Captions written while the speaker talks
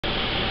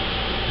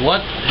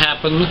what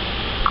happened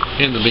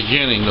in the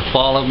beginning, the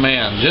fall of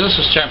man.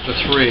 Genesis chapter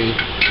 3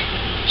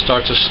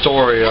 starts a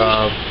story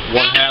of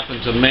what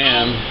happened to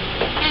man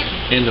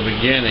in the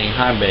beginning.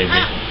 Hi, baby.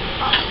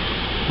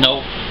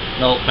 Nope.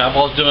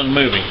 Papa's doing a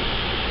movie.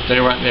 Stay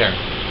right there.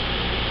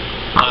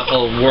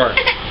 Papa work.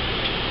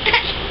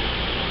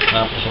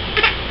 Papa.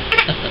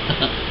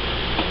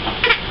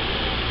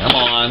 Come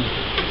on.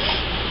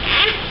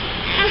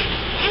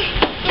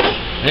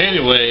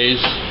 Anyways.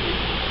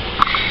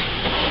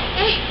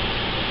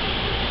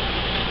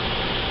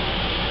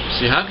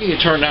 See, how can you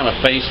turn down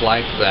a face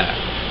like that?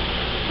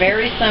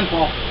 Very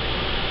simple.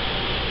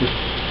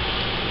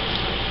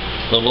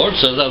 The Lord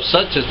says, of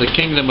such is the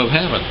kingdom of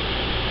heaven.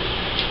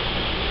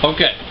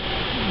 Okay.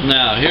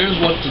 Now, here's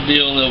what the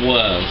deal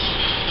was.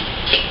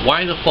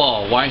 Why the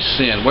fall? Why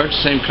sin? Where did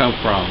sin come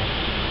from?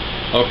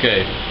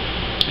 Okay.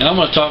 And I'm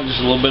going to talk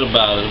just a little bit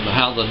about it,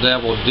 how the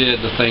devil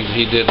did the things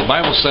he did. The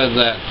Bible said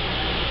that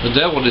the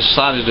devil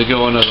decided to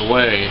go another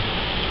way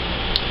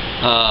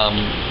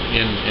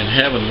in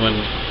heaven when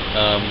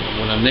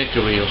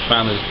iniquity was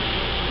found.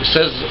 It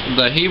says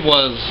that he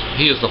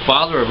is the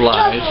father of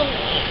lies.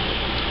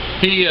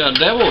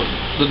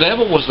 The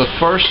devil was the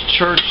first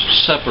church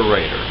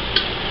separator.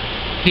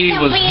 He's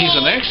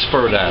an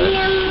expert at it.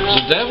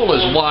 The devil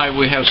is why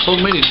we have so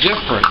many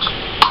different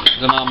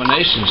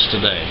denominations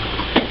today.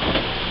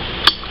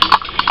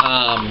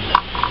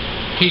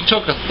 He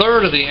took a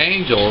third of the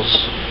angels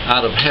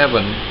out of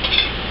heaven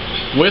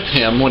with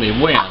him when he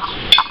went,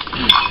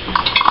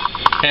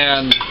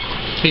 and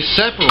he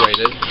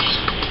separated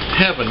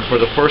heaven for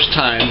the first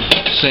time.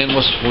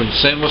 When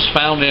sin was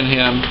found in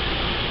him,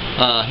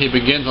 he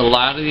began to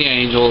lie to the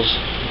angels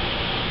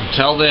and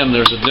tell them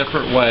there's a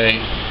different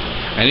way.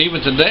 And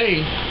even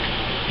today,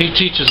 he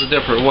teaches a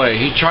different way.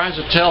 He tries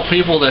to tell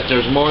people that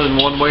there's more than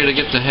one way to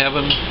get to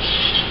heaven.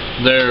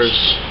 There's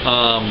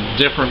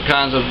different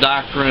kinds of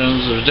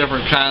doctrines. There's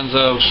different kinds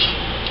of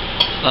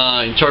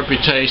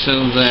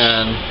interpretations.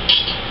 And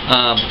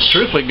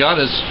truthfully, God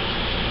has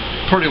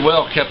pretty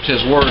well kept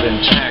His Word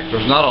intact.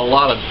 There's not a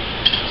lot of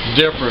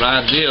different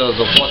ideas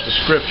of what the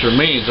Scripture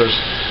means. There's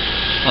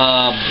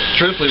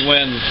truthfully,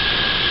 when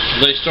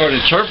they start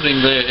interpreting,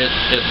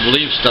 it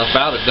leaves stuff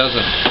out. It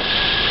doesn't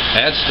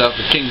add stuff.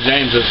 The King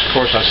James, of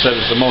course, I said,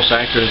 is the most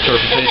accurate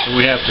interpretation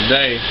we have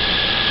today.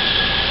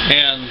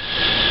 And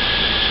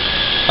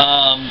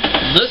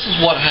this is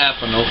what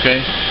happened,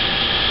 okay?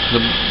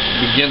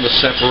 Begin to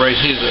separate.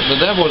 The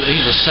devil,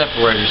 he's a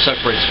separator. He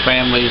separates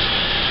families.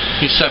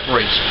 He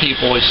separates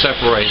people. He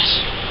separates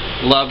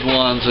loved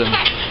ones. And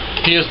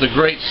he is the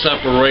great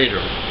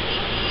separator.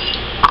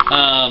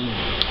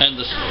 And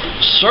the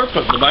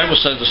serpent, the Bible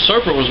says the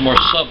serpent was more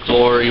subtle,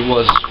 or he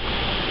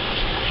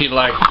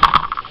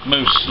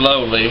moved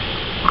slowly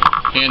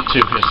into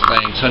his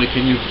things. Honey,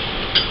 can you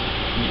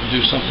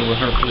do something with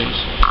her, please?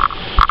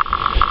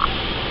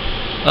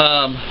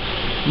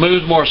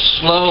 Moved more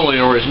slowly,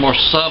 or is more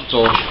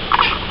subtle.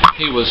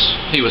 He was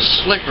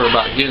slicker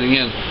about getting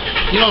in.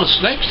 You know, the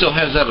snake still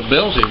has that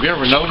ability. Have you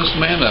ever noticed,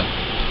 man,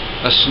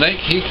 a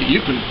snake?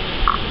 You can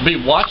be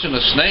watching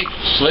a snake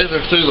slither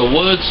through the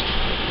woods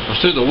or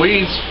through the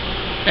weeds,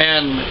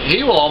 and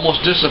he will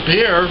almost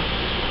disappear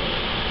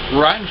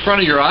right in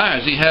front of your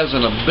eyes. He has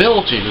an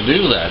ability to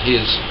do that. He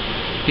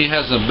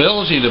has an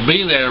ability to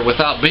be there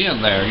without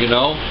being there, you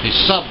know. He's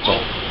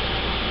subtle.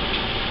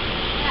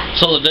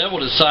 So the devil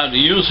decided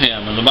to use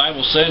him, and the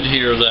Bible said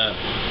here that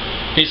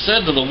he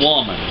said to the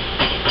woman,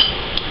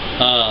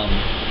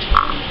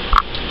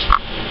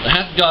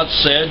 hath God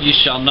said, ye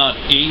shall not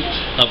eat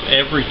of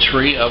every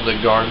tree of the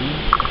garden?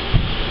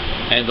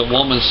 And the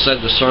woman said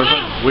to the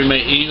serpent, we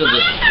may eat of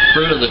the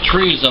fruit of the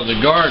trees of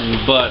the garden,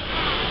 but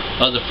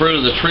of the fruit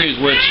of the trees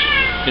which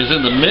is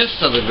in the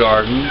midst of the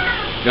garden,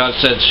 God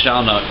said,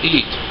 shall not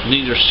eat,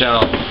 neither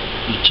shall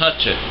you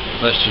touch it,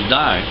 lest you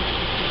die.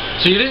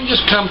 So you didn't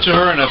just come to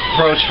her and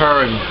approach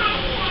her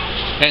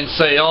and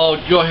say,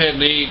 oh, go ahead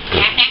and eat.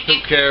 Who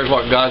cares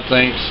what God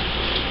thinks?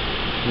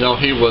 No,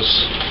 he was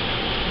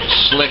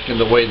slick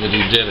in the way that he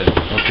did it,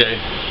 okay?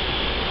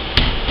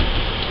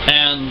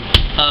 And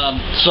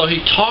so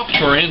he talked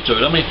her into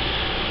it. I mean,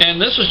 and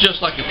this is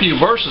just like a few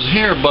verses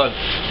here, but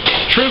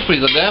truthfully,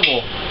 the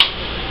devil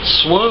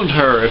swooned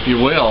her, if you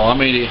will. I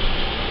mean,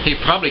 he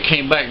probably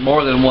came back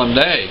more than one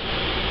day,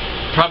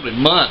 probably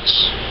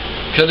months,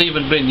 could have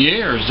even been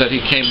years that he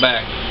came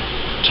back,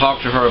 talked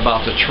to her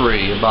about the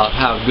tree, about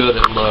how good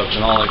it looked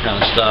and all that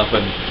kind of stuff,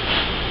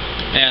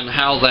 and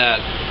how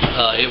that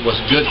it was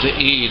good to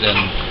eat,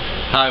 and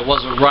how it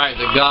wasn't right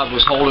that God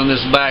was holding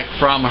this back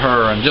from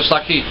her. And just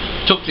like he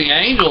took the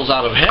angels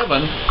out of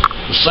heaven,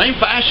 the same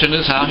fashion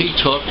is how he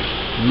took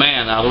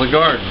man out of the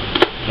garden.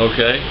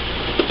 Okay?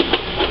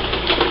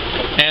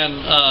 And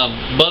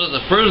but of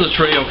the fruit of the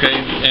tree, okay,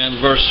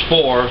 and verse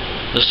 4,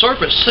 the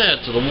serpent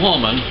said to the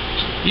woman,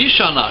 ye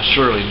shall not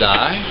surely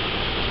die.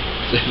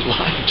 They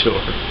lied to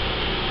her.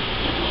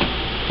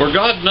 For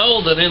God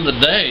know that in the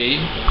day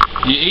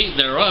you eat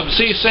thereof.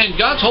 See, he's saying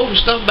God's holding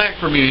stuff back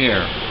from you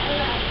here.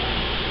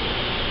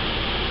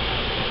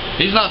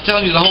 He's not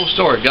telling you the whole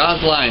story.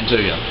 God's lying to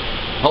you.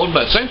 Holding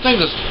back. Same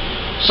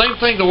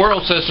thing the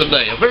world says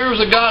today. If there was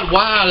a God,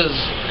 why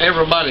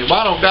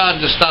don't God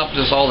just stop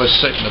all this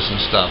sickness and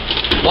stuff?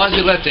 Why does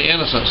he let the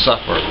innocent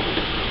suffer?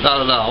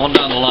 On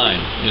down the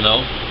line,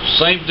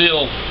 Same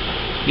deal.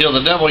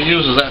 The devil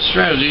uses that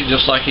strategy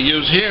just like he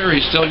used here.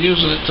 He's still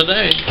using it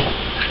today.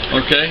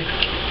 Okay?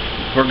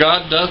 For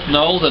God doth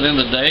know that in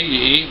the day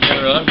you eat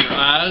thereof, your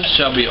eyes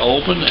shall be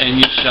opened, and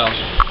you shall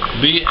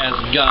be as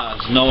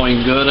gods,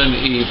 knowing good and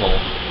evil.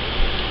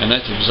 And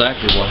that's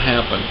exactly what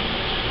happened.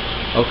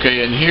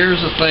 Okay, and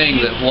here's the thing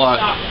what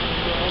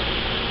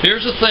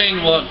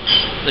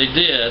they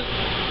did.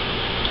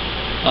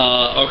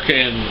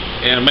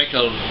 And make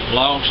a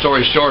long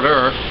story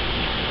shorter,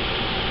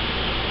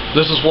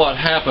 this is what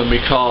happened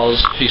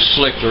because he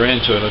slicked her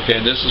into it. Okay,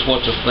 and this is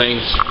what the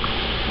things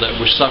that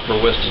we suffer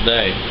with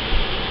today.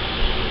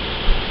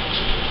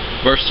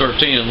 Verse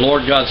 13, and the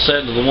Lord God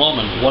said to the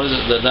woman, what is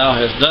it that thou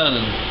hast done?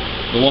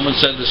 And the woman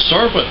said, the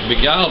serpent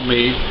beguiled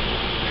me,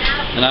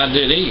 and I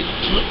did eat.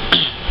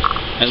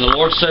 And the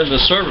Lord said to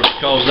the serpent,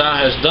 because thou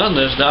hast done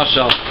this, thou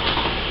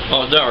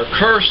art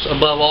cursed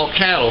above all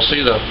cattle.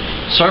 See, the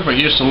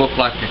serpent used to look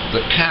like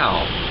the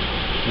cow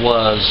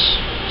was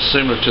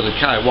similar to the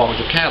cow. He walked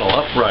the cattle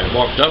upright,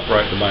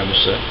 the Bible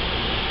said.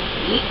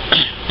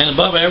 And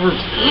above every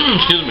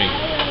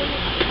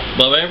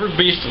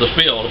beast of the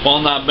field,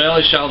 upon thy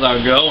belly shalt thou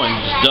go, and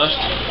dust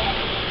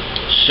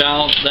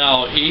shalt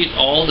thou eat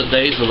all the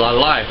days of thy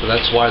life. And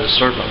that's why the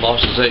serpent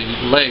lost his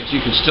legs. You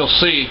can still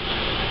see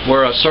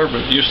where a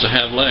serpent used to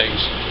have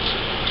legs.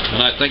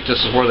 And I think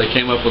this is where they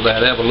came up with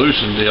that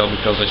evolution deal,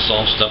 because they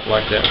saw stuff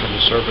like that from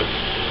the serpent.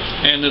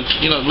 And it's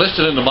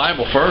listed in the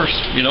Bible first.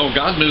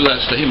 God knew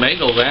that. He made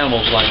those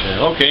animals like that.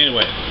 Okay,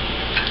 anyway.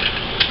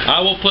 I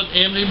will put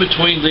enmity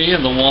between thee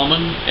and the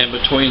woman, and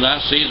between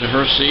thy seed and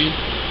her seed.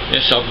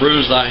 It shall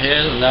bruise thy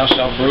head, and thou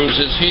shalt bruise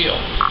his heel.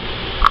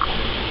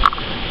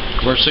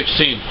 Verse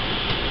 16.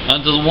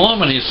 Unto the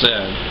woman he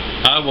said,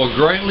 I will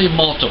greatly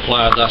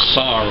multiply thy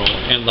sorrow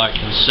and thy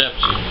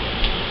conception.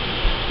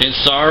 In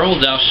sorrow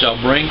thou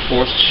shalt bring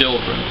forth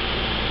children.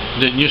 It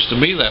didn't used to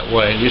be that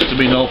way. It used to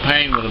be no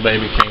pain when a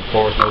baby came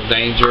forth, no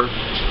danger.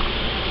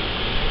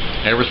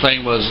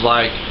 Everything was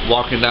like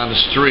walking down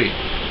the street.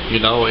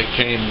 It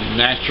came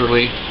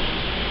naturally,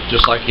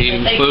 just like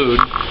eating food.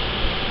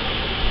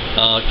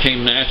 It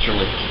came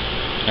naturally.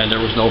 And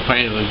there was no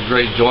pain. It was a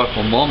great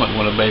joyful moment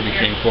when a baby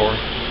came forth.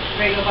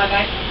 Ready to go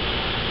bye-bye?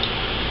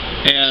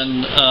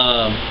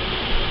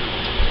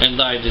 And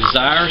thy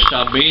desire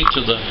shall be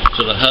to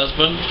the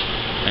husband,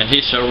 and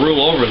he shall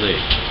rule over thee.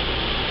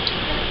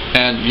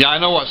 And I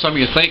know what some of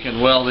you are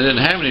thinking. Well, they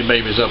didn't have any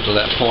babies up to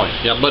that point.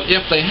 Yeah, but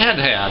if they had,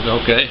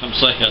 okay, I'm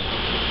saying.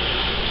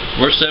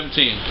 Verse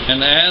 17. And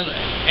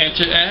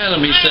to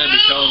Adam he said,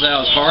 because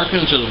thou hast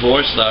hearkened to the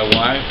voice of thy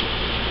wife,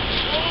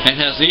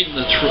 and hast eaten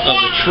of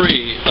the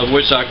tree of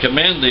which I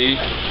command thee,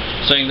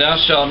 saying,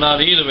 thou shalt not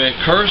eat of it.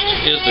 Cursed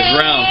is the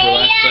ground for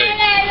thy sake.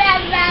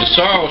 In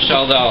sorrow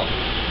shalt thou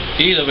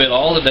eat of it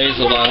all the days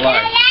of thy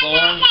life.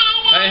 Thorns.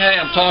 Hey,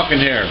 I'm talking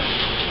here.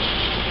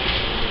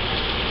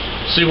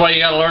 See why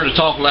you got to learn to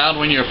talk loud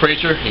when you're a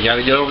preacher? You got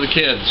to get over the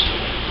kids.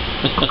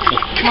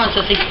 Come on,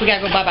 Sissy. We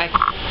got to go bye-bye.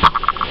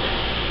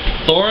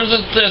 Thorns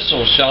and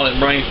thistles shall it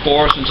bring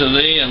forth unto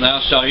thee, and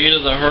thou shalt eat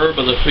of the herb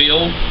of the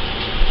field.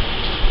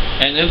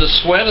 And in the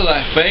sweat of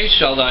thy face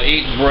shalt thou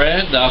eat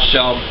bread. Thou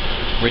shalt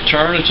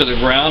return into the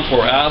ground,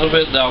 for out of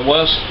it thou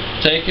wast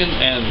taken,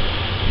 and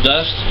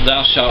dust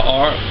thou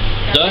art,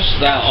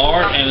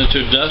 and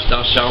into dust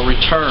thou shalt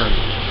return.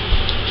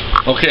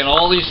 Okay, and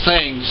all these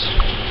things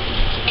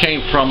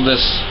came from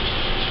this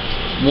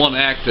one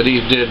act that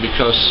Eve did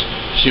because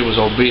she was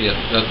obedient.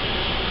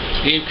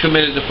 Eve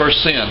committed the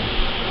first sin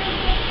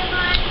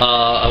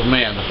of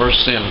man, the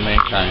first sin of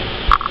mankind.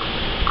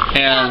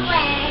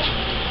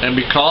 And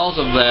because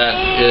of that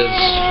is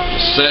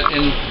set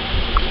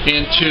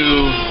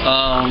into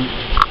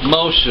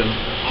motion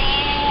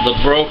the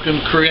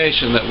broken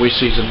creation that we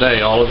see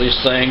today. All of these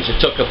things they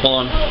took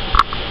upon.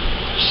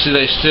 See,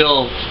 they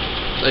still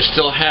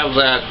have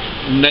that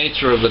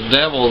nature of the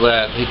devil,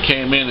 that he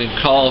came in and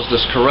caused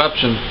this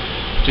corruption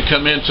to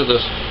come into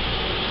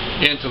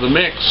the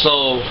mix.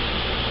 So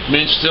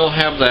men still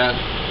have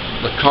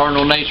the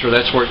carnal nature.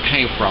 That's where it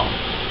came from.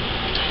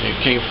 It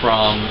came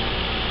from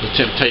the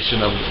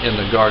temptation in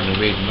the Garden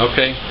of Eden.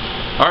 Okay?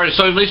 Alright,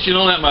 so at least you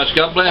know that much.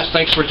 God bless.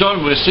 Thanks for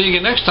joining me. We'll see you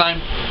again next time.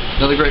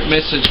 Another great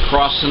message,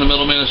 Cross in the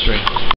Middle Ministry.